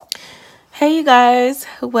Hey, you guys,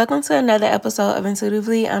 welcome to another episode of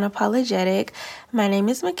Intuitively Unapologetic. My name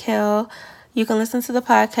is Mikkel. You can listen to the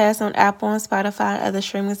podcast on Apple and Spotify and other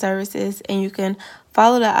streaming services, and you can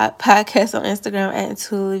follow the podcast on Instagram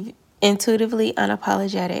at Intuitively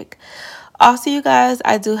Unapologetic. Also, you guys,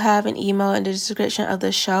 I do have an email in the description of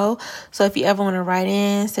the show, so if you ever want to write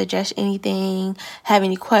in, suggest anything, have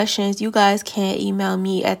any questions, you guys can email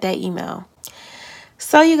me at that email.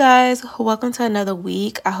 So, you guys, welcome to another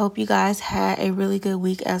week. I hope you guys had a really good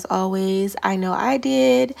week as always. I know I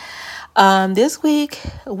did. This week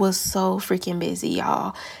was so freaking busy,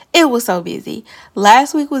 y'all. It was so busy.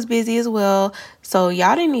 Last week was busy as well. So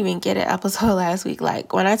y'all didn't even get an episode last week.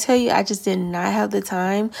 Like when I tell you I just did not have the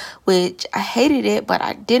time, which I hated it, but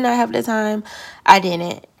I did not have the time. I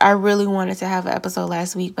didn't. I really wanted to have an episode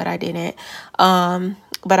last week, but I didn't.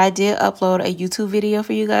 But I did upload a YouTube video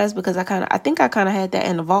for you guys because I think I kind of had that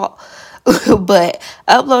in the vault. But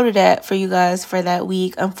uploaded that for you guys for that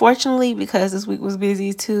week. Unfortunately, because this week was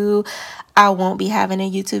busy too, I won't be having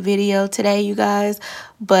a YouTube video today, you guys.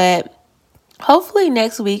 But hopefully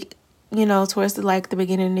next week, towards the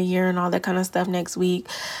beginning of the year and all that kind of stuff next week,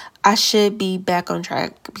 I should be back on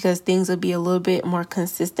track because things will be a little bit more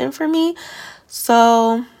consistent for me.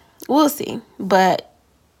 So we'll see. But,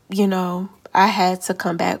 I had to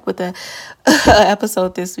come back with a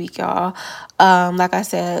episode this week, y'all. Like I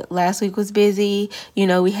said, last week was busy.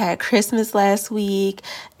 We had Christmas last week,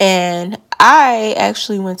 and I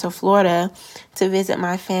actually went to Florida to visit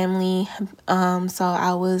my family. So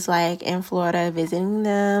I was in Florida visiting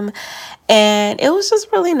them, and it was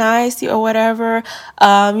just really nice or whatever.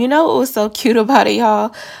 What was so cute about it,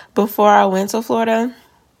 y'all? Before I went to Florida,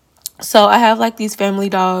 so I have these family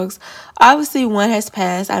dogs. Obviously, one has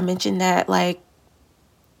passed. I mentioned that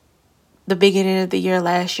the beginning of the year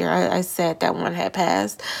last year. I said that one had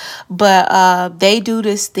passed. But they do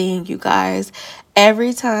this thing, you guys.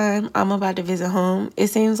 Every time I'm about to visit home, it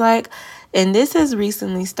seems like, and this has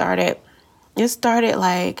recently started. It started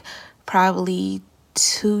probably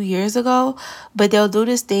 2 years ago. But they'll do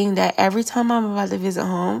this thing that every time I'm about to visit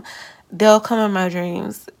home, they'll come in my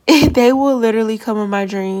dreams. They will literally come in my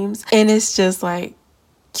dreams. And it's just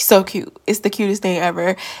so cute. It's the cutest thing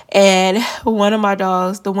ever. And one of my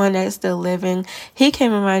dogs, the one that's still living, he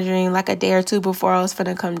came in my dream a day or two before I was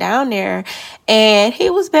finna come down there. And he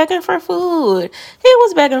was begging for food.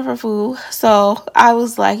 So I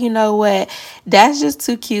was like, you know what? That's just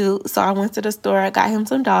too cute. So I went to the store. I got him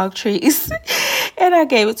some dog treats. And I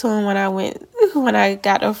gave it to him when I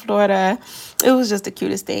got to Florida. It was just the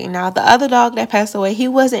cutest thing. Now, the other dog that passed away, he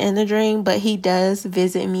wasn't in the dream, but he does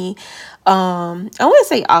visit me. I wouldn't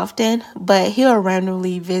say often, but he'll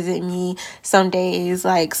randomly visit me some days.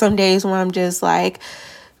 Some days when I'm just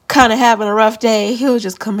kind of having a rough day, he'll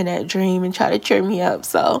just come in that dream and try to cheer me up.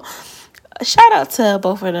 So shout out to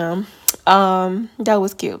both of them. That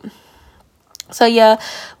was cute. So yeah,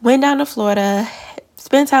 went down to Florida,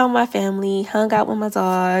 spent time with my family, hung out with my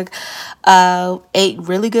dog, ate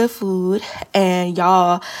really good food, and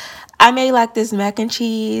y'all, I made this mac and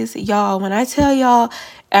cheese. Y'all, when I tell y'all,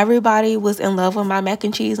 everybody was in love with my mac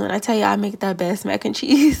and cheese. When I tell you I make the best mac and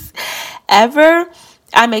cheese ever,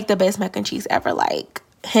 I make the best mac and cheese ever.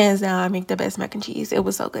 Hands down, I make the best mac and cheese. It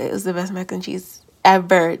was so good. It was the best mac and cheese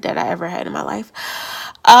ever that I ever had in my life.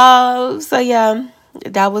 So yeah,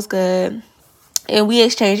 that was good. And we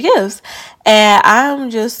exchanged gifts. And I'm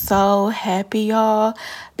just so happy, y'all,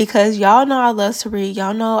 because y'all know I love to read.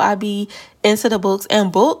 Y'all know I be into the books.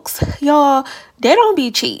 And books, y'all, they don't be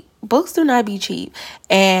cheap. Books do not be cheap.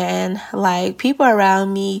 And people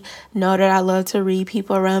around me know that I love to read.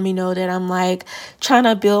 People around me know that I'm trying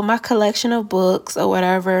to build my collection of books or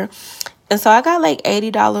whatever. And so I got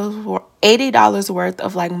 $80 worth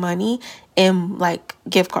of money in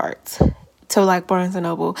gift cards to Barnes and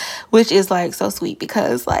Noble, which is so sweet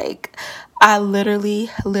because I literally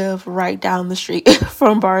live right down the street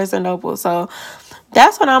from Barnes and Noble. So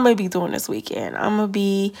that's what I'm gonna be doing this weekend. I'm gonna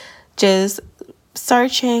be just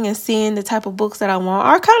searching and seeing the type of books that I want.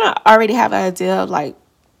 I kind of already have an idea of I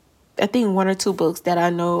think 1 or 2 books that I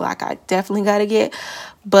know I definitely gotta get,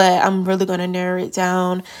 but I'm really gonna narrow it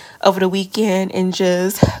down over the weekend and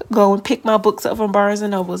just go and pick my books up from Barnes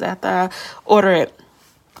and Nobles after I order it.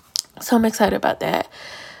 So I'm excited about that.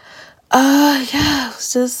 Yeah, it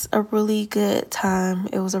was just a really good time.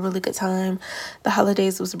 It was a really good time. The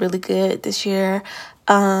holidays was really good this year.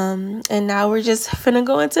 And now we're just finna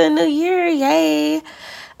go into a new year. Yay.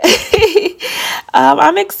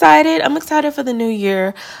 I'm excited. I'm excited for the new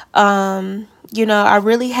year. I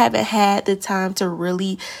really haven't had the time to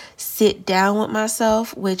really sit down with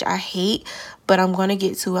myself, which I hate. but I'm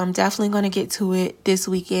definitely going to get to it this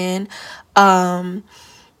weekend.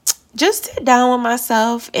 Just sit down with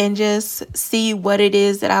myself and just see what it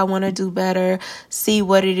is that I want to do better, see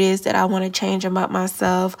what it is that I want to change about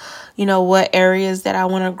myself, what areas that I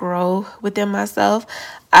want to grow within myself.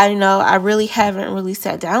 I know I really haven't really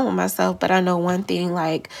sat down with myself, but I know one thing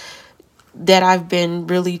like that I've been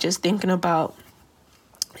really just thinking about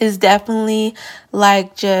is definitely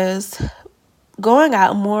like just going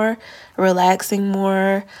out more, relaxing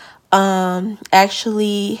more,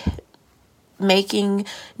 actually making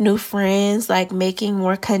new friends, like making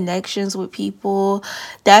more connections with people.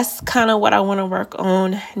 That's kind of what I want to work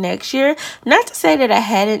on next year. Not to say that I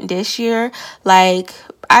hadn't this year, like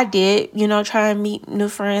I did, try and meet new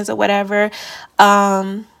friends or whatever.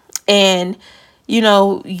 And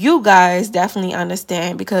you guys definitely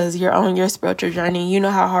understand because you're on your spiritual journey. You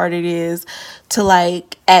know how hard it is to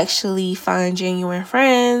like actually find genuine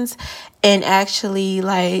friends and actually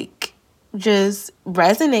like just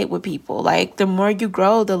resonate with people. Like the more you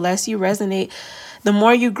grow, the less you resonate. The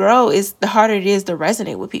more you grow, is the harder it is to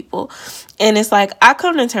resonate with people. And it's like I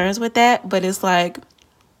come to terms with that, but it's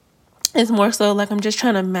more so like I'm just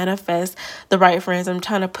trying to manifest the right friends. I'm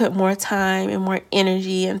trying to put more time and more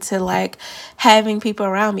energy into like having people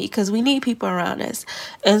around me because we need people around us.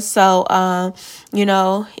 And so,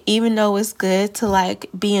 even though it's good to like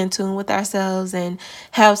be in tune with ourselves and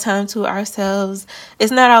have time to ourselves,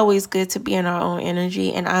 it's not always good to be in our own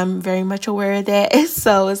energy. And I'm very much aware of that.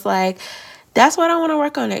 So it's like, that's what I want to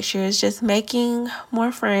work on next year is just making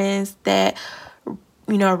more friends that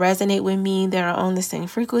resonate with me, that are on the same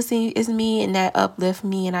frequency as me and that uplift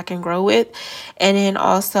me and I can grow with. And then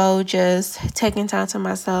also just taking time to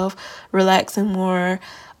myself, relaxing more,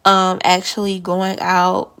 actually going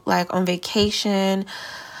out like on vacation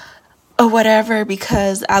or whatever,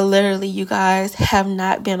 because I literally, you guys, have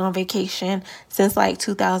not been on vacation since like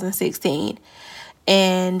 2016.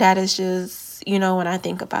 And that is just, when I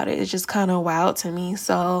think about it, it's just kind of wild to me.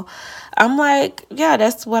 So I'm like, yeah,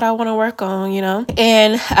 that's what I want to work on,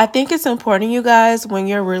 And I think it's important, you guys, when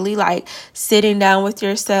you're really like sitting down with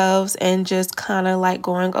yourselves and just kind of like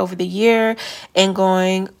going over the year and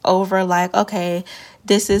going over like, okay,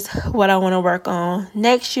 this is what I want to work on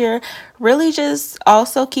next year. Really just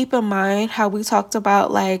also keep in mind how we talked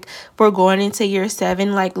about like we're going into year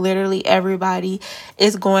 7. Like literally everybody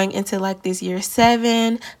is going into like this year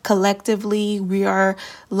 7. Collectively, we are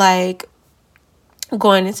like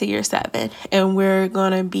going into year 7 and we're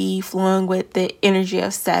going to be flowing with the energy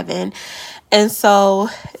of 7. And so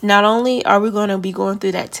not only are we going to be going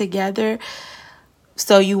through that together,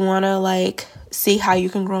 so you want to like see how you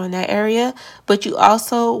can grow in that area, but you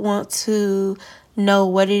also want to know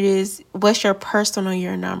what's your personal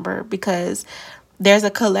year number, because there's a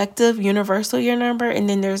collective universal year number and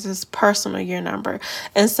then there's this personal year number.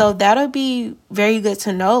 And so that'll be very good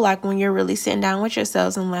to know, like when you're really sitting down with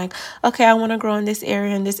yourselves and like, okay, I want to grow in this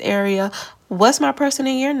area. What's my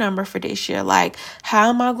personal year number for this year? Like, how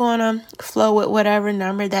am I going to flow with whatever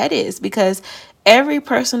number that is? Because every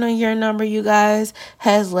personal year number, you guys,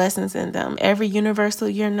 has lessons in them. Every universal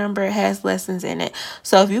year number has lessons in it.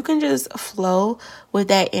 So if you can just flow with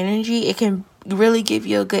that energy, it can really give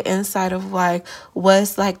you a good insight of like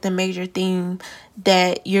what's like the major theme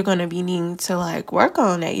that you're going to be needing to like work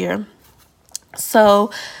on that year.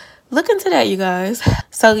 So look into that, you guys.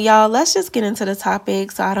 So y'all, let's just get into the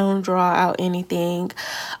topic so I don't draw out anything.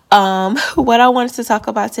 What I wanted to talk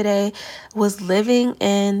about today was living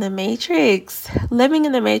in the Matrix. Living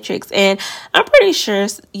in the Matrix. And I'm pretty sure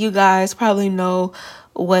you guys probably know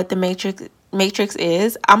what the Matrix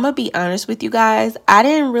is. I'm gonna be honest with you guys. I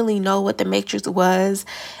didn't really know what the Matrix was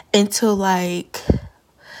until like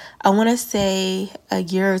I want to say a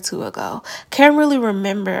year or two ago. Cannot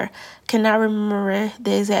remember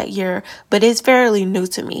the exact year, but it's fairly new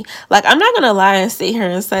to me. Like, I'm not going to lie and sit here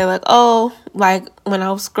and say like, oh, like when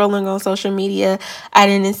I was scrolling on social media, I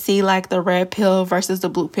didn't see like the red pill versus the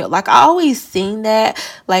blue pill. Like, I always seen that,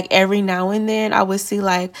 like every now and then I would see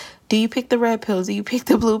like, do you pick the red pill? Do you pick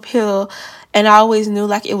the blue pill? And I always knew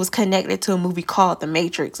like it was connected to a movie called The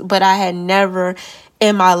Matrix, but I had never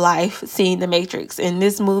in my life seen The Matrix. And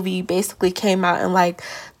this movie basically came out in like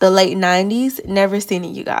the late 90s. Never seen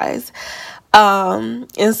it, you guys.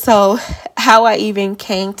 And so how I even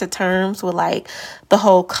came to terms with like the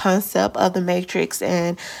whole concept of The Matrix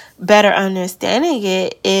and better understanding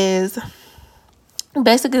it is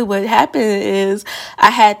basically what happened is I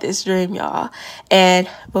had this dream, y'all. And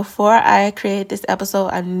before I created this episode,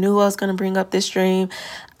 I knew I was going to bring up this dream.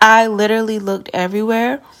 I literally looked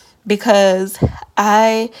everywhere because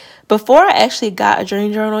before I actually got a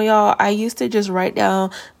dream journal, y'all, I used to just write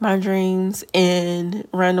down my dreams in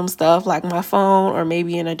random stuff like my phone or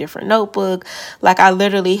maybe in a different notebook. Like I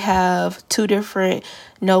literally have 2 different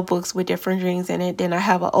notebooks with different dreams in it. Then I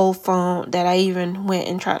have an old phone that I even went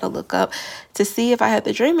and tried to look up to see if I had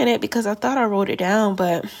the dream in it because I thought I wrote it down,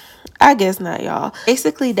 but I guess not, y'all.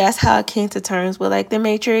 Basically, that's how I came to terms with like the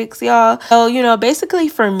Matrix, y'all. So, basically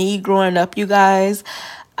for me growing up, you guys,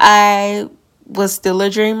 I was still a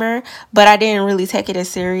dreamer, but I didn't really take it as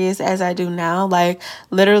serious as I do now. Like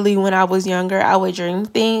literally when I was younger, I would dream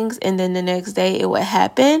things and then the next day it would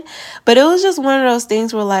happen. But it was just one of those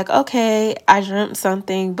things where like, okay, I dreamt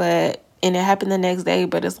something, and it happened the next day,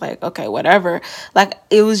 but it's like, okay, whatever. Like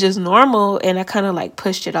it was just normal and I kind of like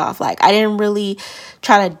pushed it off. Like I didn't really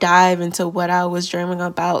try to dive into what I was dreaming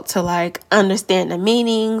about to like understand the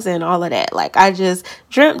meanings and all of that. Like I just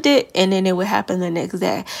dreamt it and then it would happen the next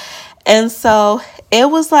day. And so it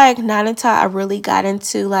was like not until I really got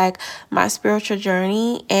into like my spiritual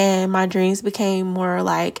journey and my dreams became more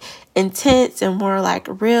like intense and more like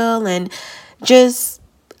real and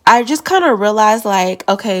I just kind of realized like,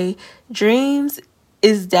 okay, dreams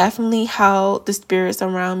is definitely how the spirits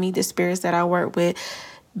around me, the spirits that I work with,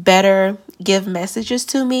 better give messages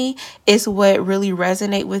to me. It's what really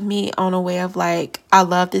resonate with me on a way of like, I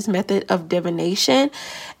love this method of divination.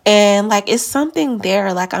 And like, it's something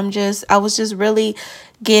there. Like, I was just really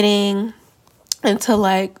getting into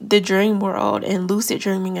like the dream world and lucid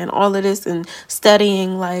dreaming and all of this and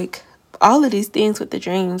studying like all of these things with the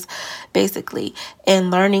dreams basically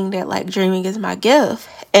and learning that like dreaming is my gift.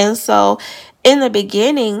 And so in the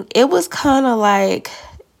beginning it was kind of like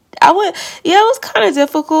it was kind of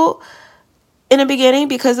difficult in the beginning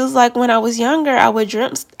because it was like when I was younger I would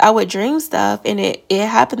dream stuff and it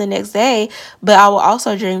happened the next day, but I would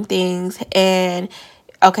also dream things and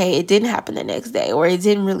okay, it didn't happen the next day or it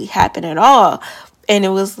didn't really happen at all. And it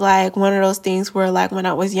was like one of those things where like when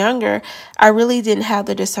I was younger, I really didn't have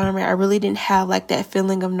the discernment. I really didn't have like that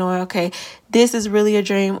feeling of knowing, okay, this is really a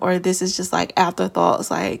dream or this is just like afterthoughts.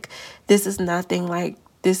 Like this is nothing, like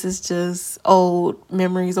this is just old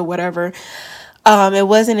memories or whatever. It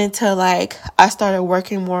wasn't until like I started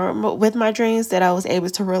working more with my dreams that I was able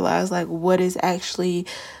to realize like what is actually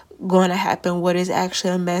going to happen, what is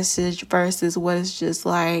actually a message versus what is just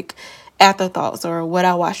like afterthoughts or what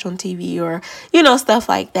I watched on TV or stuff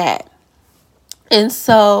like that. And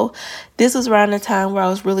so this was around the time where I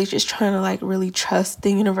was really just trying to like really trust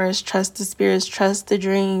the universe, trust the spirits, trust the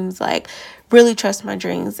dreams, like really trust my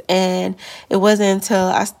dreams. And it wasn't until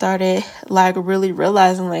I started like really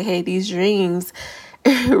realizing like, hey, these dreams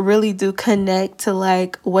really do connect to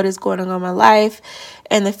like what is going on in my life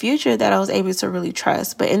and the future that I was able to really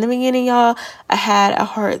trust. But in the beginning, y'all, I had a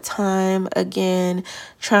hard time again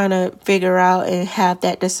trying to figure out and have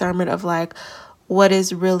that discernment of like what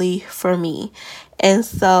is really for me. And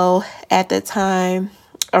so at the time,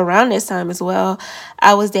 around this time as well,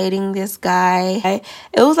 I was dating this guy.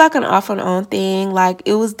 It was like an off and on thing. Like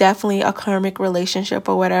it was definitely a karmic relationship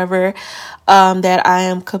or whatever, that I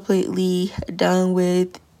am completely done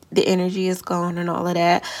with. The energy is gone and all of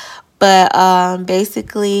that. But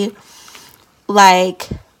basically, like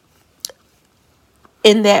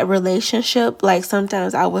in that relationship, like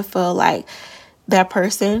sometimes I would feel like that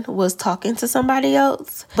person was talking to somebody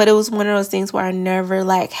else. But it was one of those things where I never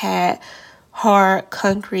like had hard,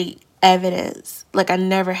 concrete evidence. Like I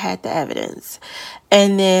never had the evidence.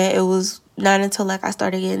 And then it was not until like I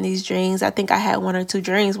started getting these dreams. I think I had 1 or 2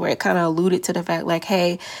 dreams where it kind of alluded to the fact like,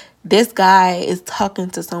 hey, this guy is talking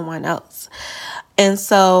to someone else. And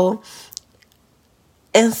so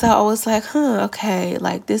I was like, okay,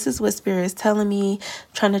 like this is what spirit is telling me.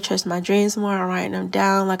 I'm trying to trust my dreams more. I'm writing them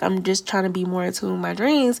down. Like I'm just trying to be more in tune with my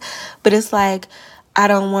dreams. But it's like, I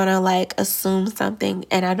don't want to like assume something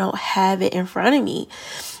and I don't have it in front of me.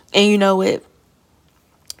 And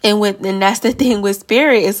and that's the thing with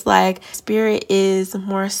spirit. It's like spirit is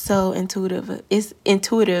more so intuitive. It's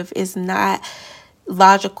intuitive. It's not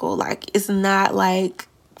logical. Like it's not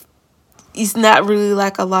really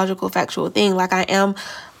like a logical factual thing. Like I am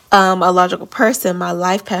a logical person. My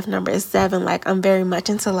life path number is 7. Like I'm very much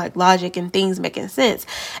into like logic and things making sense.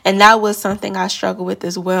 And that was something I struggled with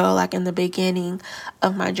as well, like in the beginning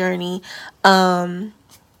of my journey. But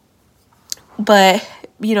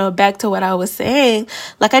back to what I was saying,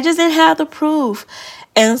 like I just didn't have the proof.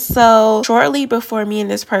 And so shortly before me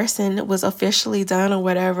and this person was officially done or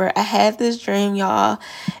whatever, I had this dream, y'all.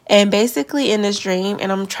 And basically in this dream,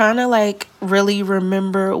 and I'm trying to like really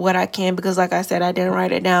remember what I can, because like I said, I didn't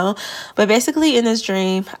write it down. But basically in this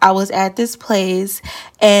dream, I was at this place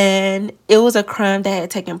and it was a crime that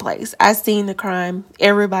had taken place. I seen the crime.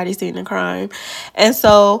 Everybody seen the crime. And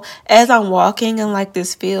so as I'm walking in like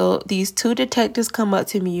this field, these two detectives come up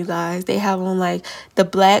to me, you guys. They have on like the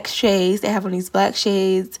black shades. They have on these black shades.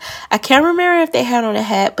 I can't remember if they had on a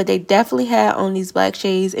hat, but they definitely had on these black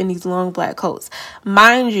shades and these long black coats.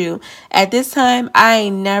 Mind you, at this time, I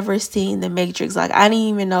ain't never seen The Matrix. Like, I didn't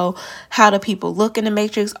even know how the people look in The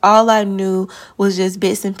Matrix. All I knew was just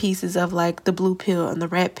bits and pieces of like the blue pill and the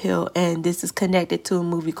red pill, and this is connected to a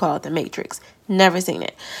movie called The Matrix. Never seen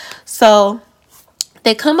it. So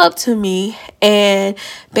they come up to me and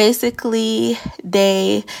basically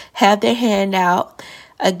they have their hand out.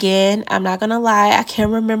 Again, I'm not going to lie. I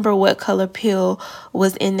can't remember what color pill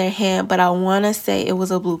was in their hand, but I want to say it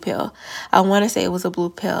was a blue pill.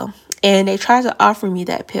 And they tried to offer me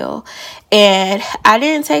that pill. And I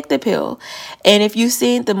didn't take the pill. And if you've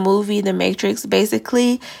seen the movie The Matrix,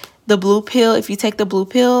 basically the blue pill, if you take the blue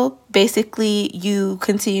pill, basically you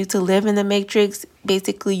continue to live in the Matrix.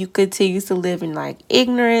 Basically you continue to live in like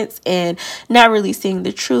ignorance and not really seeing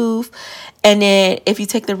the truth. And then if you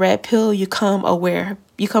take the red pill, you become aware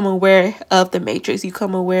of the Matrix. You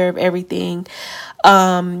become aware of everything.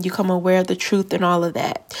 You become aware of the truth and all of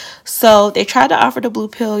that. So they tried to offer the blue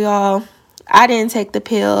pill, y'all. I didn't take the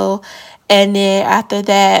pill. And then after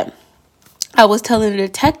that, I was telling the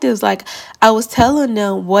detectives, like, I was telling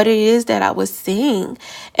them what it is that I was seeing.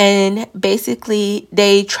 And basically,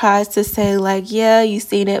 they tried to say, like, yeah, you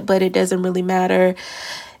seen it, but it doesn't really matter.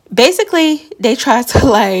 Basically, they tried to,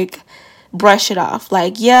 like, brush it off.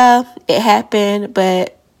 Like, yeah, it happened,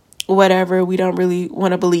 but whatever, we don't really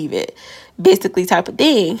want to believe it. Basically type of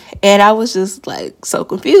thing. And I was just, like, so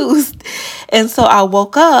confused. And so I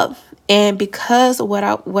woke up, and because of what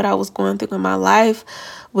I was going through in my life,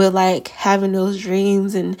 with like having those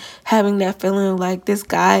dreams and having that feeling like this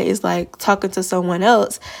guy is like talking to someone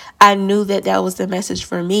else, I knew that that was the message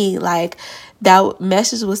for me. Like, that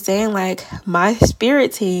message was saying like my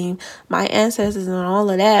spirit team, my ancestors and all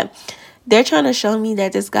of that, they're trying to show me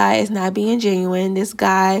that this guy is not being genuine. This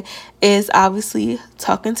guy is obviously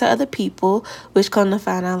talking to other people, which come to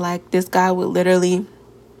find out like this guy would literally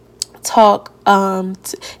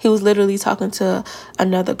he was literally talking to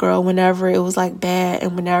another girl whenever it was like bad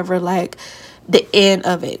and whenever like the end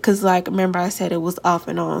of it, because like remember I said it was off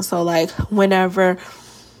and on. So like whenever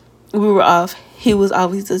we were off, he was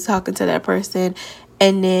obviously talking to that person,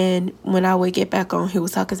 and then when I would get back on, he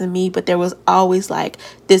was talking to me, but there was always like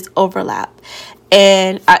this overlap.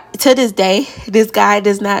 And to this day, this guy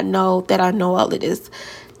does not know that I know all of this.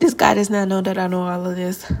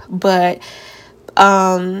 But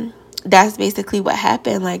that's basically what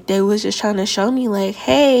happened. Like, they was just trying to show me like,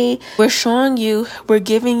 hey, we're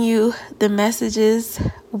giving you the messages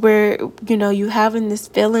where, you know, you having this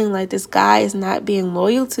feeling like this guy is not being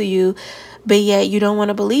loyal to you, but yet you don't want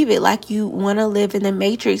to believe it. Like, you want to live in the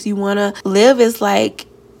Matrix. You want to live as like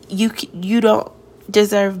you don't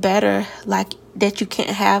deserve better, like that you can't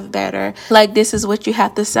have better. Like, this is what you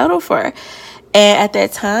have to settle for. And at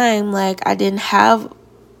that time, like, I didn't have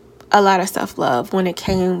a lot of self-love when it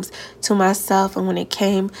came to myself, and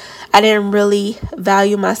I didn't really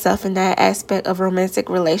value myself in that aspect of romantic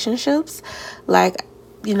relationships. Like,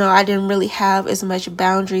 you know, I didn't really have as much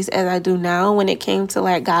boundaries as I do now when it came to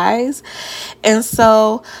like guys. And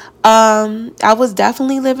so I was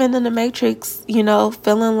definitely living in the Matrix, you know,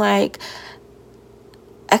 feeling like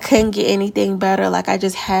I couldn't get anything better. Like, I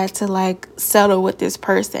just had to like settle with this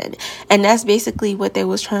person. And that's basically what they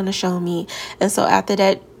was trying to show me. And so after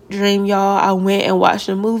that dream, y'all, I went and watched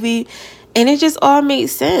the movie, and it just all made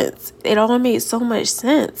sense. It all made so much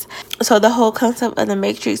sense. So the whole concept of the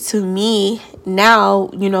Matrix to me now,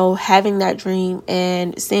 you know, having that dream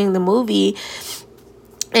and seeing the movie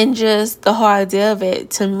and just the whole idea of it,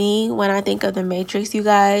 to me, when I think of the Matrix, you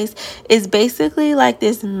guys, is basically like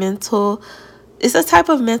this it's a type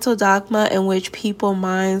of mental dogma in which people's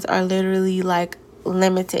minds are literally like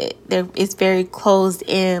limited. It's very closed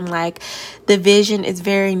in. Like, the vision is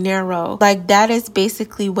very narrow. Like, that is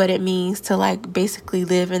basically what it means to like basically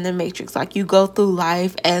live in the Matrix. Like, you go through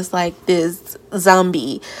life as like this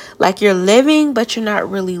zombie. Like, you're living, but you're not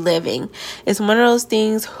really living. It's one of those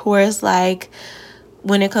things where it's like,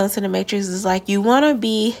 when it comes to the Matrix, it's like you don't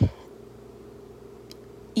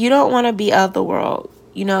want to be of the world.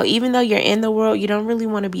 You know, even though you're in the world, you don't really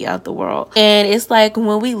want to be out the world. And it's like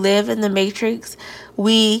when we live in the matrix,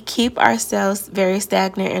 we keep ourselves very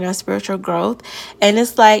stagnant in our spiritual growth. And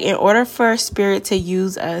it's like, in order for spirit to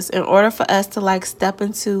use us, in order for us to like step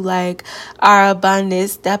into like our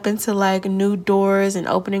abundance, step into like new doors and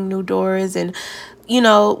opening new doors, and you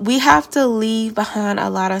know, we have to leave behind a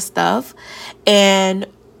lot of stuff. And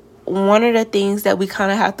one of the things that we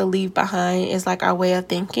kind of have to leave behind is like our way of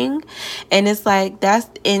thinking. And it's like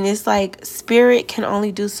it's like spirit can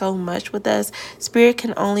only do so much with us. Spirit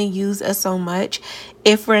can only use us so much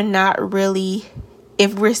if we're not really,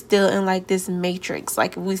 if we're still in like this matrix,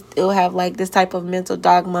 like we still have like this type of mental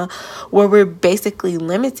dogma where we're basically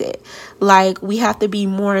limited. Like we have to be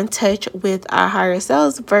more in touch with our higher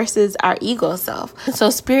selves versus our ego self. And so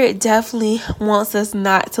spirit definitely wants us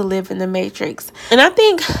not to live in the matrix. And I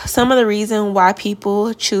think some of the reason why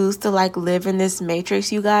people choose to like live in this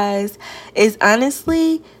matrix, you guys, is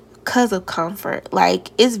honestly because of comfort.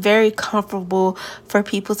 Like, it's very comfortable for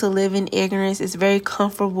people to live in ignorance. It's very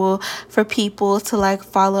comfortable for people to like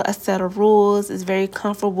follow a set of rules. It's very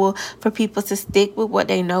comfortable for people to stick with what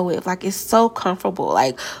they know with. Like, it's so comfortable.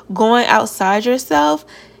 Like, going outside yourself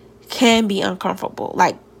can be uncomfortable.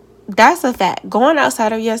 Like, that's a fact. Going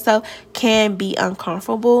outside of yourself can be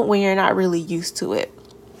uncomfortable when you're not really used to it.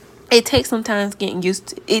 It takes some time getting used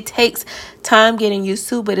to. It takes time getting used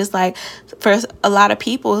to, but it's like for a lot of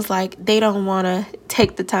people, it's like they don't want to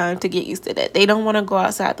take the time to get used to that. They don't want to go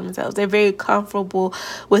outside themselves. They're very comfortable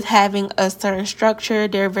with having a certain structure.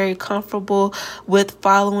 They're very comfortable with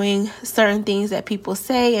following certain things that people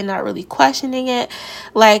say and not really questioning it.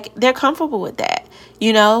 Like, they're comfortable with that.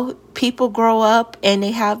 You know, people grow up and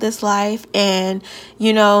they have this life, and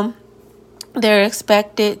you know, they're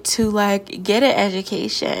expected to like get an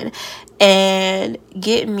education and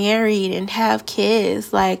get married and have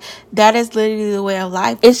kids. Like, that is literally the way of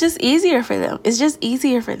life. It's just easier for them. It's just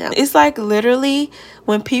easier for them. It's like literally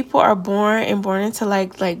when people are born into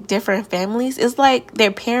like different families, it's like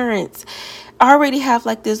their parents already have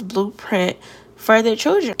like this blueprint for their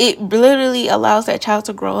children. It literally allows that child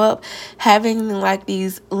to grow up having like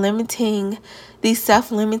these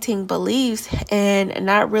self-limiting beliefs and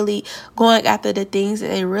not really going after the things that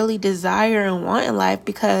they really desire and want in life,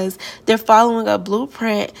 because they're following a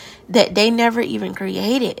blueprint that they never even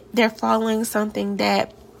created. They're following something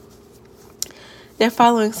that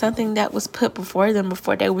was put before them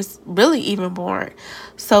before they was really even born.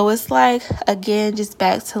 So it's like, again, just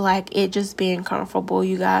back to like it just being comfortable,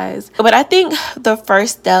 you guys. But I think the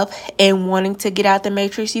first step in wanting to get out the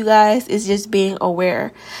matrix, you guys, is just being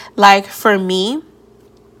aware. Like, for me,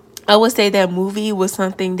 I would say that movie was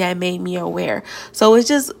something that made me aware. So it's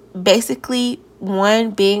just basically,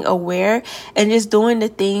 one, being aware and just doing the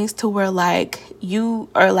things to where like you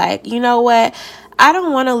are like, you know what? I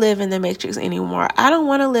don't want to live in the matrix anymore. I don't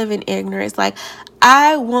want to live in ignorance. Like,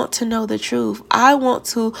 I want to know the truth. I want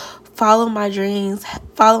to follow my dreams,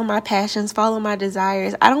 follow my passions, follow my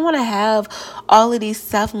desires. I don't want to have all of these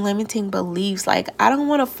self-limiting beliefs. Like, I don't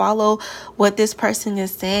want to follow what this person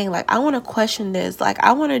is saying. Like, I want to question this. Like,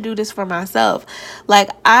 I want to do this for myself.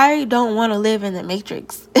 Like, I don't want to live in the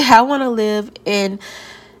matrix. I want to live in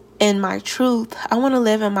my truth. I want to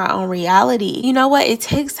live in my own reality. You know what? It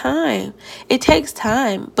takes time. It takes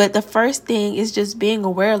time. But the first thing is just being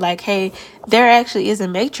aware, like, hey, there actually is a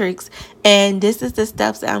matrix, and this is the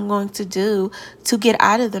steps that I'm going to do to get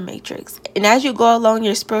out of the matrix. And as you go along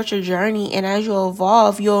your spiritual journey and as you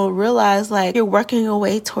evolve, you'll realize like you're working your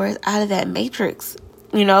way towards out of that matrix.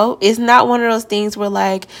 You know, it's not one of those things where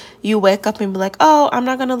like you wake up and be like, oh, I'm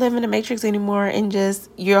not going to live in the matrix anymore, and just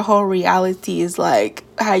your whole reality is like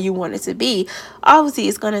how you want it to be. Obviously,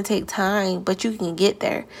 it's going to take time, but you can get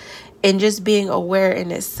there. And just being aware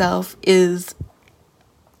in itself is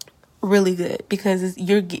really good, because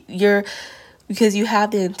because you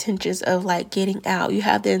have the intentions of like getting out. You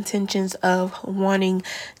have the intentions of wanting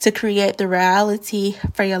to create the reality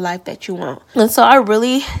for your life that you want. And so I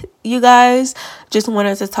really, you guys, just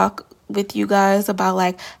wanted to talk with you guys about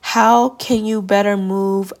like how can you better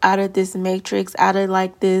move out of this matrix, out of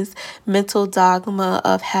like this mental dogma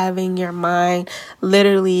of having your mind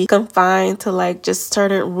literally confined to like just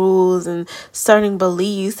certain rules and certain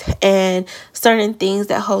beliefs and certain things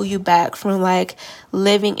that hold you back from like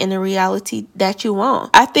living in the reality that you want.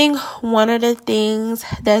 I think one of the things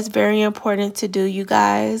that's very important to do, you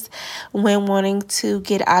guys, when wanting to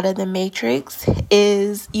get out of the matrix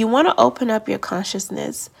is you want to open up your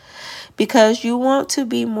consciousness, because you want to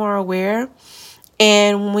be more aware.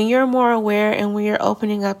 And when you're more aware and when you're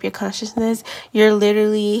opening up your consciousness, you're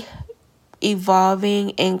literally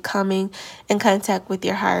evolving and coming in contact with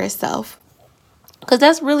your higher self. Because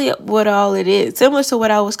that's really what all it is. Similar to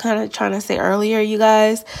what I was kind of trying to say earlier, you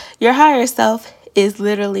guys. Your higher self is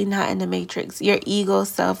literally not in the matrix. Your ego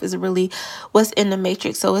self is really what's in the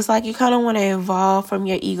matrix. So it's like you kind of want to evolve from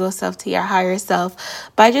your ego self to your higher self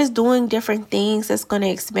by just doing different things that's going to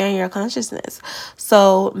expand your consciousness.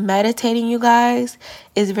 So meditating, you guys,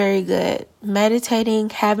 is very good. Meditating,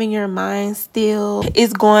 having your mind still,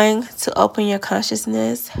 is going to open your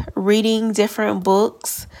consciousness. Reading different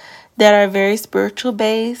books that are very spiritual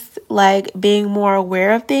based, like being more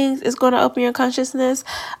aware of things, is going to open your consciousness.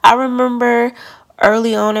 I remember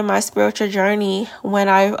early on in my spiritual journey when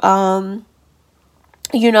I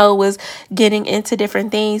was getting into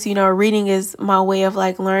different things. Reading is my way of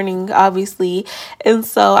like learning, obviously. And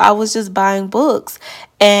so I was just buying books.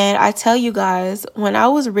 And I tell you guys, when I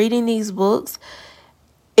was reading these books,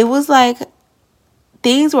 it was like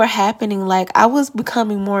things were happening. Like I was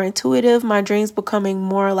becoming more intuitive. My dreams becoming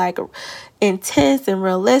more like intense and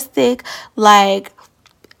realistic. Like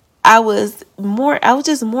I was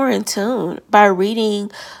just more in tune by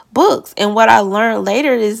reading books. And what I learned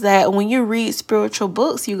later is that when you read spiritual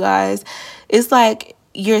books, you guys, it's like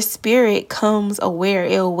your spirit comes aware,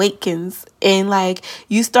 it awakens, and like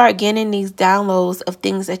you start getting these downloads of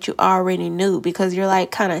things that you already knew, because you're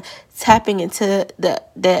like kind of tapping into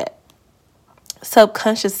the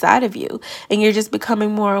subconscious side of you, and you're just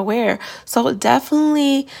becoming more aware. So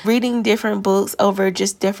definitely reading different books over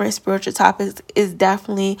just different spiritual topics is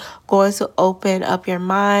definitely going to open up your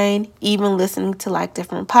mind. Even listening to like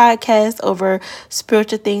different podcasts over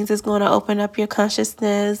spiritual things is going to open up your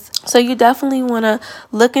consciousness. So you definitely want to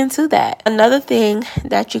look into that. Another thing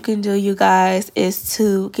that you can do, you guys, is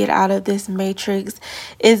to get out of this matrix,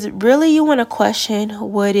 is really you want to question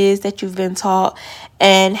what it is that you've been taught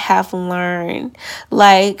and have learned.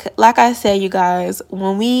 Like I said, you guys,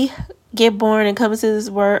 when we get born and come into this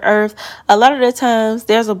earth, a lot of the times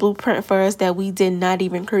there's a blueprint for us that we did not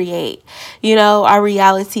even create. Our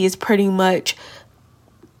reality is pretty much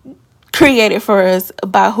created for us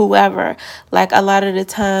by whoever. Like a lot of the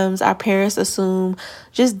times our parents assume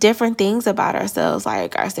just different things about ourselves,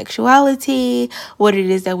 like our sexuality, what it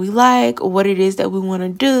is that we like, what it is that we want to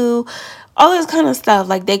do, all this kind of stuff.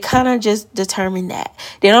 Like they kind of just determine that.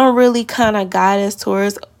 They don't really kind of guide us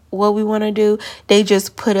towards what we want to do. They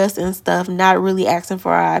just put us in stuff, not really asking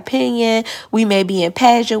for our opinion. We may be in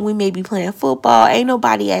pageant, we may be playing football. Ain't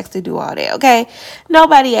nobody asked to do all that, okay?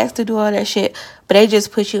 Nobody asked to do all that shit, but they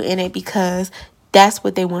just put you in it because that's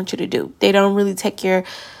what they want you to do. They don't really take your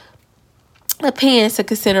opinions to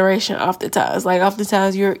consideration oftentimes. Like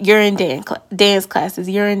oftentimes you're in dance classes,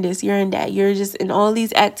 you're in this, you're in that, you're just in all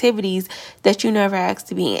these activities that you never asked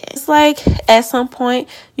to be in. It's like at some point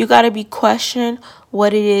you got to be questioned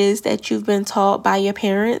what it is that you've been taught by your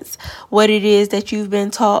parents, what it is that you've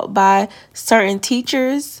been taught by certain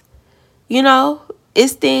teachers.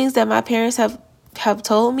 It's things that my parents have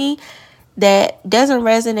told me that doesn't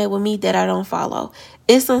resonate with me, that I don't follow.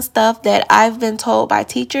 It's some stuff that I've been told by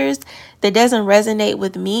teachers that doesn't resonate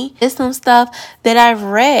with me. It's some stuff that I've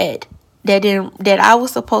read that I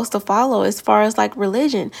was supposed to follow as far as like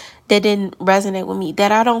religion that didn't resonate with me,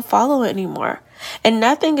 that I don't follow anymore. And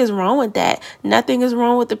nothing is wrong with that. Nothing is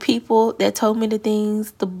wrong with the people that told me the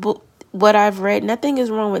things, the book, what I've read. Nothing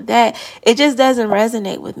is wrong with that. It just doesn't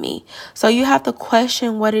resonate with me. So you have to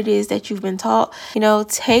question what it is that you've been taught.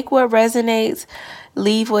 Take what resonates,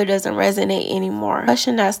 leave what doesn't resonate anymore.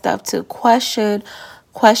 Question that stuff too. Question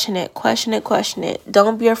it.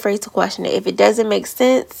 Don't be afraid to question it. If it doesn't make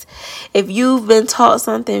sense, if you've been taught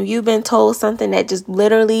something, if you've been told something that just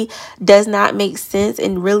literally does not make sense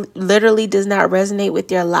and really literally does not resonate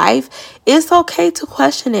with your life, it's okay to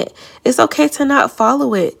question it. It's okay to not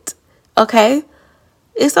follow it. Okay?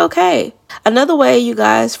 It's okay. Another way, you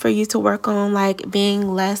guys, for you to work on like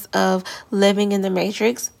being less of living in the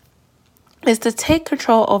matrix is to take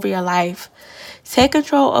control over your life. Take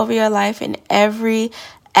control over your life in every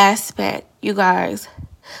aspect, you guys.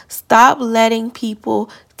 Stop letting people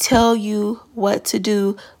tell you what to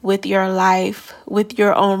do with your life, with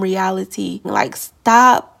your own reality. Like,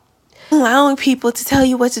 stop allowing people to tell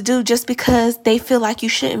you what to do just because they feel like you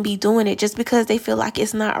shouldn't be doing it, just because they feel like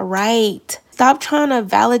it's not right. Stop trying to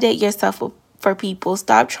validate yourself for people.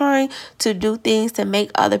 Stop trying to do things to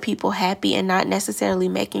make other people happy and not necessarily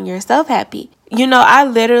making yourself happy. I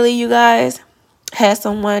literally, you guys, had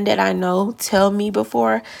someone that I know tell me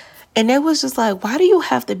before, and it was just like, why do you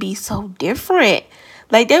have to be so different?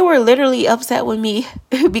 Like, they were literally upset with me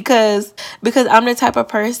because I'm the type of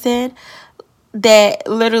person that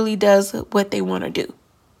literally does what they want to do.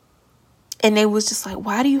 And they was just like,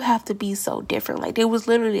 why do you have to be so different? Like, they was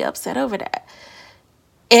literally upset over that.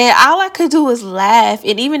 And all I could do was laugh.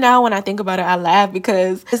 And even now when I think about it, I laugh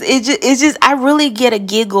because it's just I really get a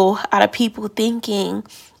giggle out of people thinking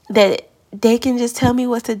that they can just tell me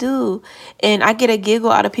what to do. And I get a giggle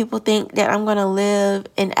out of people think that I'm going to live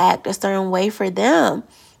and act a certain way for them.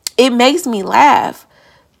 It makes me laugh.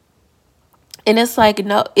 And it's like,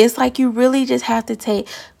 no, it's like you really just have to take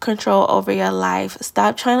control over your life.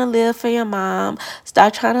 Stop trying to live for your mom.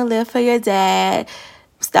 Stop trying to live for your dad.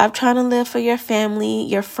 Stop trying to live for your family,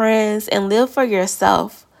 your friends, and live for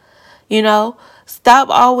yourself. You know, stop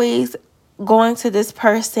always going to this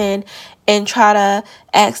person and try to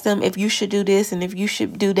ask them if you should do this and if you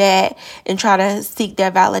should do that and try to seek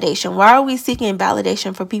their validation. Why are we seeking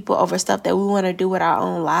validation for people over stuff that we want to do with our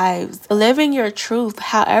own lives? Living your truth,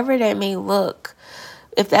 however that may look.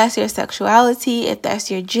 If that's your sexuality, if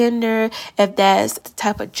that's your gender, if that's the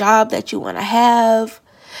type of job that you want to have,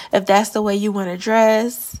 if that's the way you want to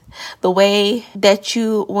dress, the way that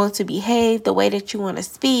you want to behave, the way that you want to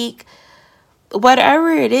speak, whatever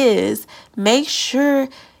it is, make sure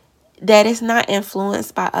that it's not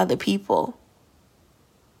influenced by other people.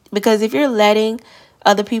 Because if you're letting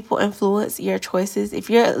other people influence your choices, if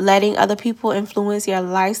you're letting other people influence your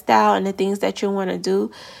lifestyle and the things that you want to do,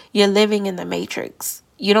 you're living in the matrix.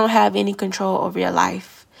 You don't have any control over your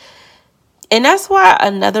life. And that's why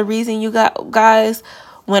another reason you got, guys,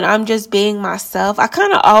 when I'm just being myself, I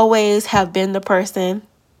kind of always have been the person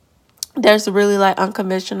that's really like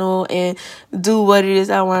unconventional and do what it is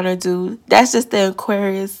I want to do. That's just the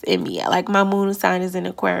Aquarius in me. Like my moon sign is in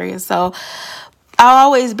Aquarius. So I've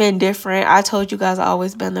always been different. I told you guys I've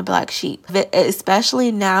always been the black sheep.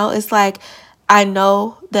 Especially now, it's like I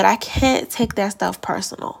know that I can't take that stuff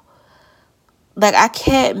personal. Like I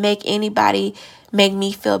can't make anybody make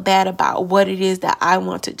me feel bad about what it is that I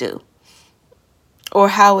want to do. Or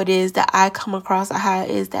how it is that I come across, or how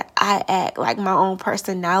it is that I act, like my own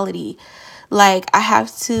personality. Like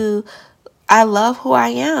I love who I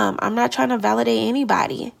am. I'm not trying to validate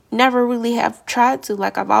anybody. Never really have tried to.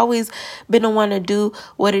 Like I've always been the one to do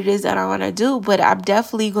what it is that I want to do, but I'm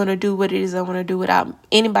definitely going to do what it is I want to do without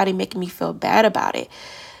anybody making me feel bad about it.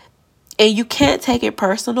 And you can't take it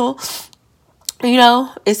personal. You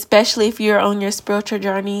know, especially if you're on your spiritual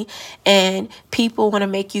journey and people want to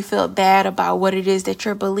make you feel bad about what it is that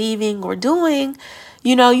you're believing or doing,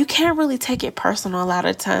 you know, you can't really take it personal a lot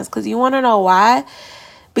of times, because you want to know why?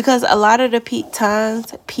 Because a lot of the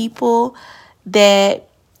times people that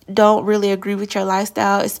don't really agree with your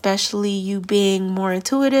lifestyle, especially you being more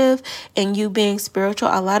intuitive and you being spiritual,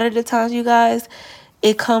 a lot of the times, you guys,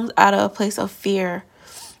 it comes out of a place of fear.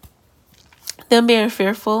 Them being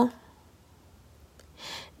fearful.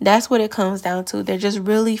 That's what it comes down to. They're just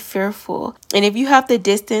really fearful. And if you have to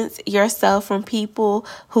distance yourself from people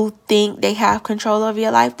who think they have control over your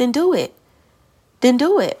life, then do it. Then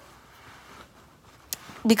do it.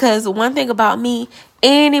 Because one thing about me,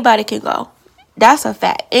 anybody can go. That's a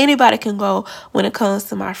fact. Anybody can go when it comes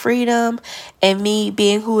to my freedom and me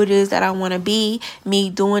being who it is that I want to be, me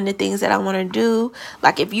doing the things that I want to do.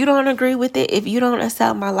 Like if you don't agree with it, if you don't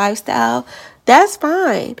accept my lifestyle, that's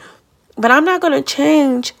fine. But I'm not going to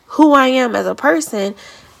change who I am as a person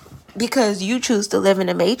because you choose to live in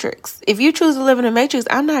the matrix. If you choose to live in the matrix,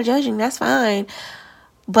 I'm not judging. That's fine.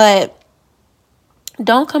 But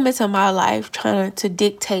don't come into my life trying to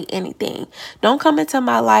dictate anything. Don't come into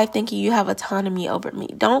my life thinking you have autonomy over me.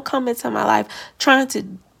 Don't come into my life trying to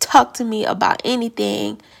talk to me about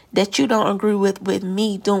anything that you don't agree with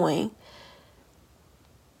me doing.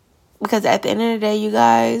 Because at the end of the day, you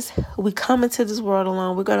guys, we come into this world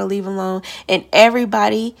alone. We're going to leave alone. And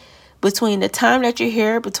everybody, between the time that you're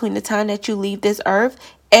here, between the time that you leave this earth,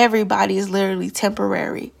 everybody is literally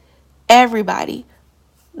temporary. Everybody.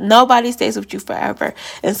 Nobody stays with you forever.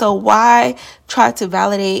 And so why try to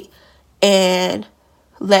validate and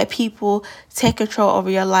let people take control over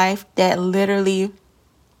your life that literally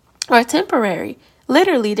are temporary?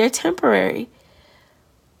 Literally, they're temporary.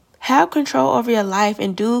 Have control over your life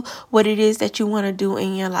and do what it is that you want to do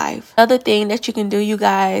in your life. Another thing that you can do, you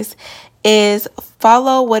guys, is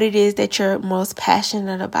follow what it is that you're most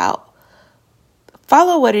passionate about.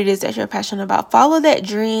 Follow what it is that you're passionate about. Follow that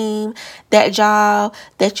dream, that job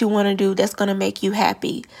that you want to do that's going to make you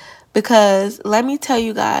happy. Because let me tell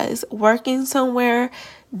you guys, working somewhere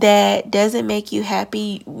that doesn't make you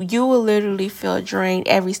happy, you will literally feel drained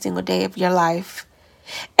every single day of your life.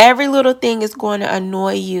 Every little thing is going to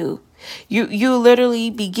annoy you. You literally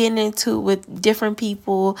be getting into with different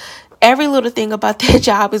people. Every little thing about that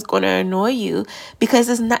job is going to annoy you because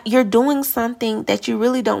it's not, you're doing something that you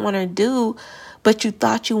really don't want to do, but you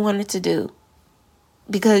thought you wanted to do.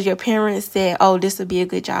 because your parents said, oh, this would be a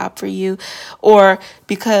good job for you, or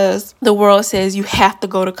because the world says you have to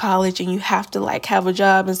go to college and you have to like have a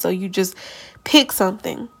job, and so you just pick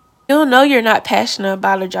something. You'll know you're not passionate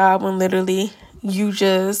about a job when literally you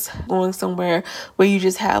just going somewhere where you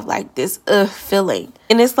just have like this feeling.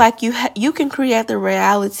 And it's like you can create the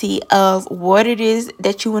reality of what it is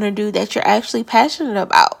that you want to do that you're actually passionate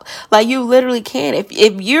about. Like you literally can. If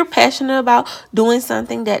you're passionate about doing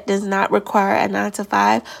something that does not require a 9 to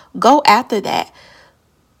 5, go after that.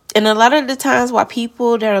 And a lot of the times why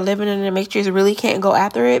people that are living in the matrix really can't go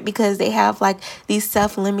after it, because they have like these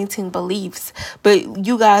self-limiting beliefs. But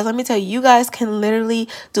you guys, let me tell you, you guys can literally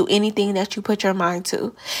do anything that you put your mind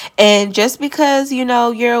to. And just because,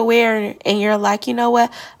 you're aware and you're like, you know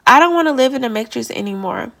what, I don't want to live in the matrix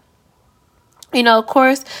anymore. Of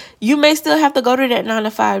course, you may still have to go to that 9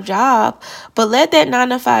 to 5 job, but let that 9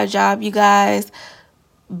 to 5 job, you guys,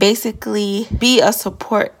 basically be a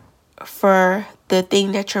support for the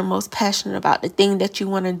thing that you're most passionate about, the thing that you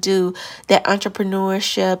want to do, that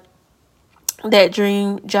entrepreneurship, that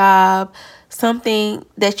dream job, something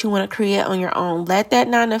that you want to create on your own. Let that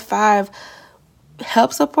 9 to 5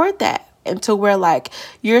 help support that. And to where like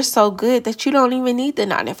you're so good that you don't even need the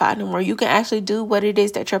 9 to 5 anymore. You can actually do what it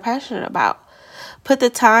is that you're passionate about. Put the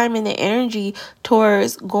time and the energy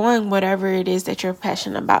towards going whatever it is that you're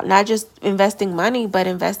passionate about. Not just investing money, but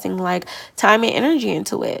investing like time and energy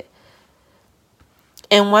into it.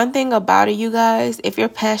 And one thing about it, you guys, if you're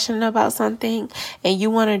passionate about something and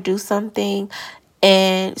you want to do something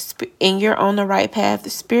and you're on the right path, the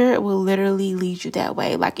spirit will literally lead you that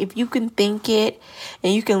way. Like if you can think it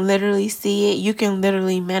and you can literally see it, you can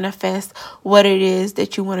literally manifest what it is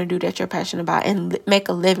that you want to do that you're passionate about and make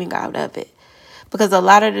a living out of it. Because a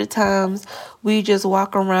lot of the times we just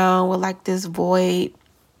walk around with like this void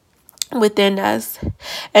within us.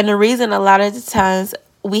 And the reason a lot of the times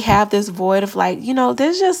we have this void of like,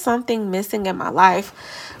 there's just something missing in my life.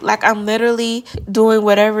 Like I'm literally doing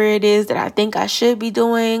whatever it is that I think I should be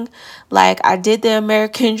doing. Like I did the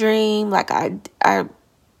American dream. Like I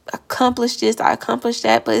accomplished this, I accomplished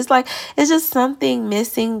that. But it's like, it's just something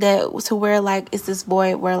missing that to where like it's this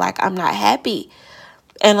void where like I'm not happy.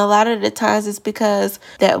 And a lot of the times it's because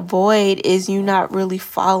that void is you not really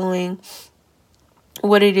following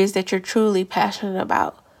what it is that you're truly passionate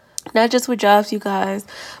about. Not just with jobs, you guys,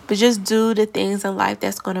 but just do the things in life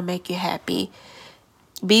that's going to make you happy.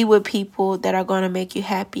 Be with people that are going to make you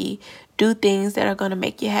happy. Do things that are going to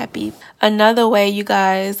make you happy. Another way, you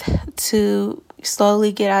guys, to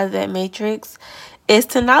slowly get out of that matrix is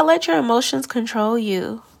to not let your emotions control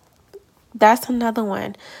you. That's another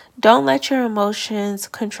one. Don't let your emotions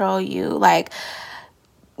control you. Like,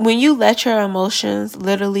 when you let your emotions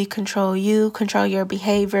literally control you, control your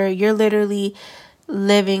behavior, you're literally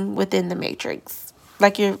living within the matrix.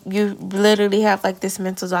 Like you literally have like this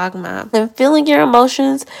mental dogma. And feeling your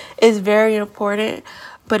emotions is very important,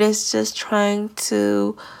 but it's just trying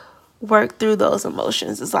to work through those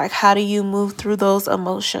emotions. It's like, how do you move through those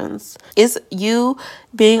emotions? It's you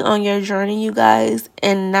being on your journey, you guys,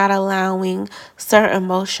 and not allowing certain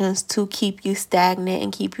emotions to keep you stagnant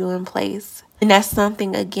and keep you in place. And that's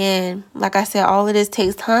something, again, like I said, all of this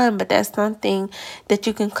takes time, but that's something that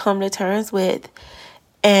you can come to terms with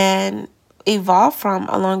and evolve from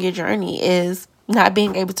along your journey, is not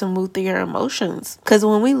being able to move through your emotions. Because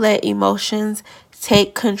when we let emotions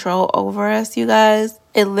take control over us, you guys,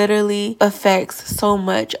 it literally affects so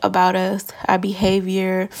much about us, our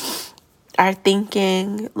behavior, our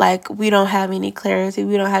thinking. Like we don't have any clarity,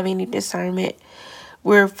 we don't have any discernment.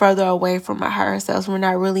 We're further away from our higher selves. We're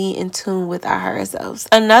not really in tune with our higher selves.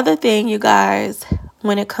 Another thing, you guys,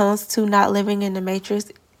 when it comes to not living in the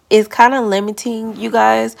matrix, is kind of limiting, you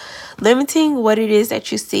guys, limiting what it is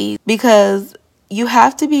that you see, because you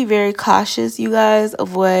have to be very cautious, you guys,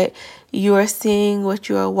 of what you are seeing, what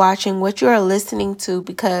you are watching, what you are listening to,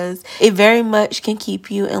 because it very much can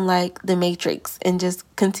keep you in like the matrix and just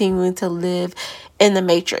continuing to live in the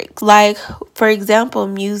matrix. Like, for example,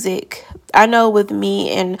 music. I know with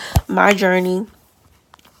me and my journey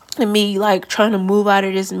and me like trying to move out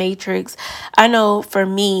of this matrix, I know for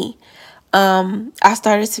me, I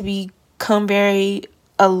started to become very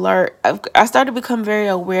alert. I started to become very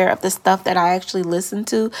aware of the stuff that I actually listen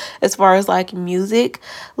to as far as like music.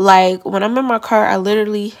 Like when I'm in my car, I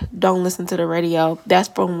literally don't listen to the radio. That's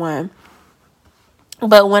for one.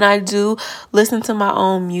 But when I do listen to my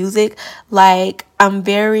own music, like I'm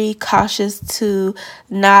very cautious to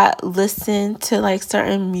not listen to like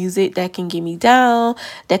certain music that can get me down,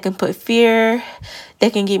 that can put fear,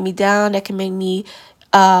 that can get me down, that can make me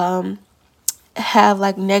have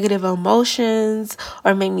like negative emotions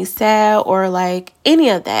or make me sad or like any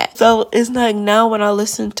of that. So it's like now when I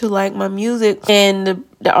listen to like my music and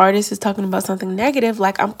the artist is talking about something negative,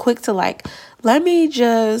 like I'm quick to like, let me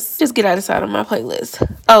just get out of sight of my playlist.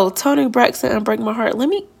 Oh, Toni Braxton and Break My Heart. Let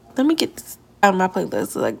me get this out of my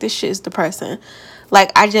playlist. Like, this shit is depressing.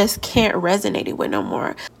 Like, I just can't resonate it with no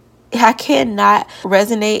more. I cannot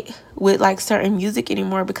resonate with like certain music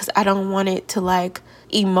anymore because I don't want it to like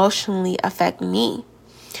emotionally affect me.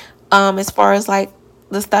 As far as like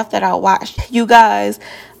the stuff that I watch, you guys,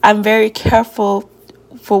 I'm very careful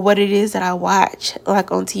for what it is that I watch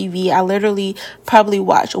like on TV. I literally probably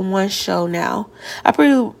watch one show now. I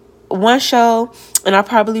probably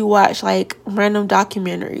watch like random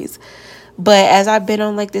documentaries. But as I've been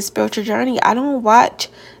on like this spiritual journey, I don't watch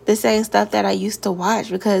the same stuff that I used to watch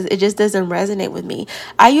because it just doesn't resonate with me.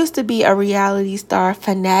 I used to be a reality star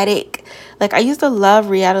fanatic. Like, I used to love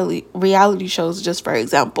reality shows, just for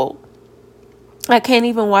example. I can't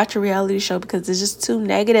even watch a reality show because it's just too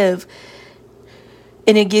negative.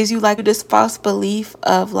 And it gives you like this false belief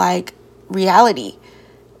of like reality.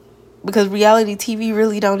 Because reality TV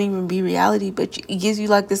really don't even be reality, but it gives you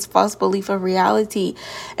like this false belief of reality.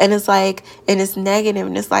 And it's like, and it's negative.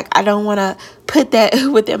 And it's like, I don't want to put that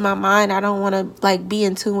within my mind. I don't want to like be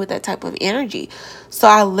in tune with that type of energy. So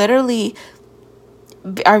I literally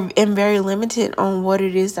am very limited on what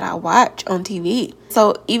it is that I watch on TV.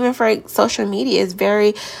 So even for social media, it's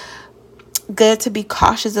very good to be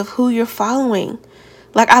cautious of who you're following.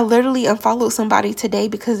 Like, I literally unfollowed somebody today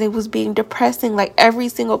because they was being depressing. Like, every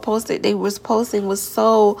single post that they was posting was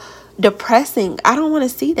so depressing. I don't want to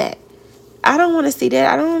see that. I don't want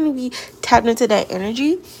to be tapped into that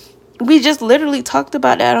energy. We just literally talked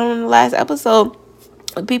about that on the last episode.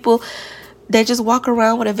 People that just walk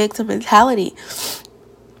around with a victim mentality.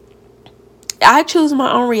 I choose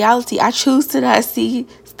my own reality. I choose to not see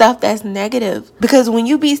stuff that's negative, because when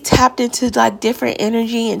you be tapped into like different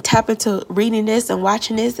energy and tap into reading this and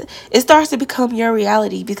watching this, it starts to become your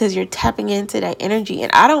reality because you're tapping into that energy.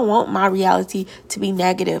 And I don't want my reality to be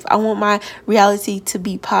negative. I want my reality to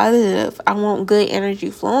be positive. I want good energy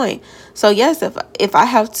flowing. So yes, if I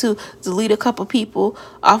have to delete a couple people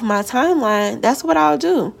off my timeline, that's what I'll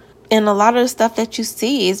do. And a lot of the stuff that you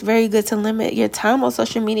see, is very good to limit your time on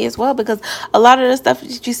social media as well, because a lot of the stuff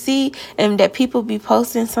that you see and that people be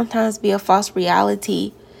posting sometimes be a false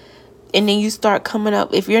reality. And then you start coming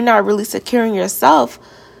up, if you're not really securing yourself,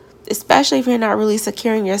 especially if you're not really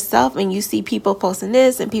securing yourself and you see people posting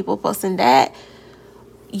this and people posting that,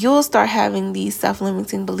 you'll start having these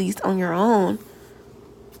self-limiting beliefs on your own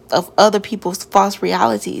of other people's false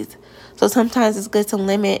realities. So sometimes it's good to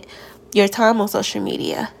limit your time on social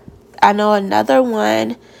media. I know another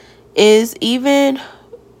one is even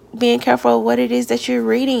being careful of what it is that you're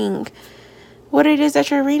reading.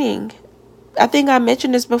 I think I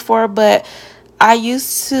mentioned this before, but I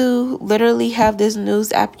used to literally have this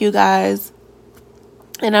news app, you guys.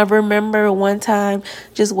 And I remember one time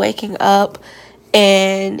just waking up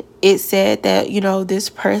and it said that, this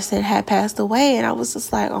person had passed away. And I was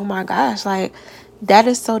just like, oh my gosh, like, that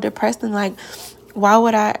is so depressing. Like, why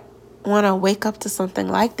would I want to wake up to something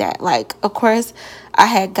like that? Like, of course I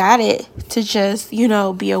had got it to just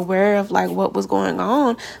be aware of like what was going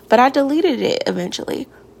on, but I deleted it eventually.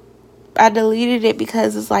 I deleted it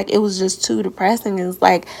because it's like it was just too depressing. It's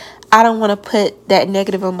like I don't want to put that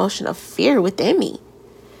negative emotion of fear within me.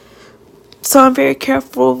 So I'm very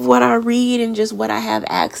careful of what I read and just what I have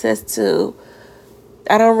access to.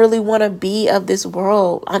 I don't really want to be of this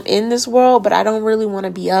world. I'm in this world, but I don't really want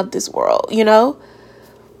to be of this world,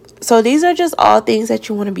 So these are just all things that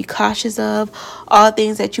you want to be cautious of, all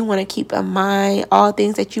things that you want to keep in mind, all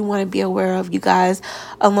things that you want to be aware of, you guys,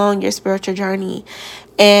 along your spiritual journey.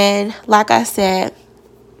 And like I said,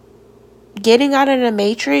 getting out of the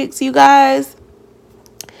matrix, you guys,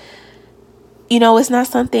 it's not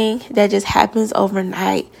something that just happens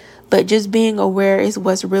overnight, but just being aware is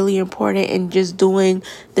what's really important, and just doing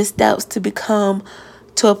the steps to become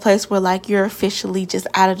to a place where like you're officially just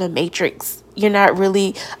out of the matrix. You're not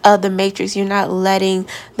really of the matrix. You're not letting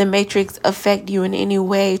the matrix affect you in any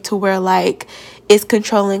way to where like it's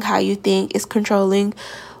controlling how you think. It's controlling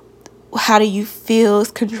how do you feel.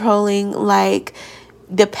 It's controlling like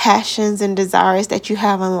the passions and desires that you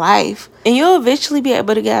have in life. And you'll eventually be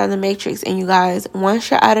able to get out of the matrix. And you guys,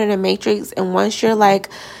 once you're out of the matrix and once you're like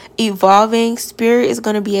evolving, spirit is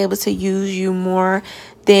going to be able to use you more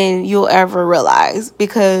than you'll ever realize,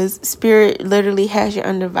 because spirit literally has your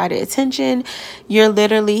undivided attention. You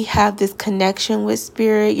literally have this connection with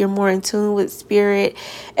spirit. You're more in tune with spirit,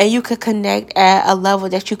 and you could connect at a level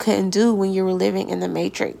that you couldn't do when you were living in the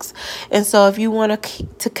matrix. And so if you want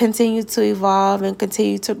to continue to evolve and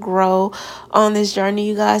continue to grow on this journey,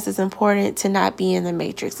 you guys, it's important to not be in the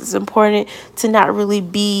matrix. It's important to not really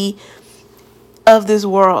be of this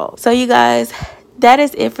world. So you guys, that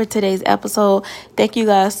is it for today's episode. Thank you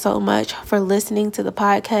guys so much for listening to the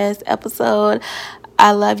podcast episode.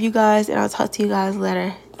 I love you guys, and I'll talk to you guys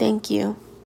later. Thank you.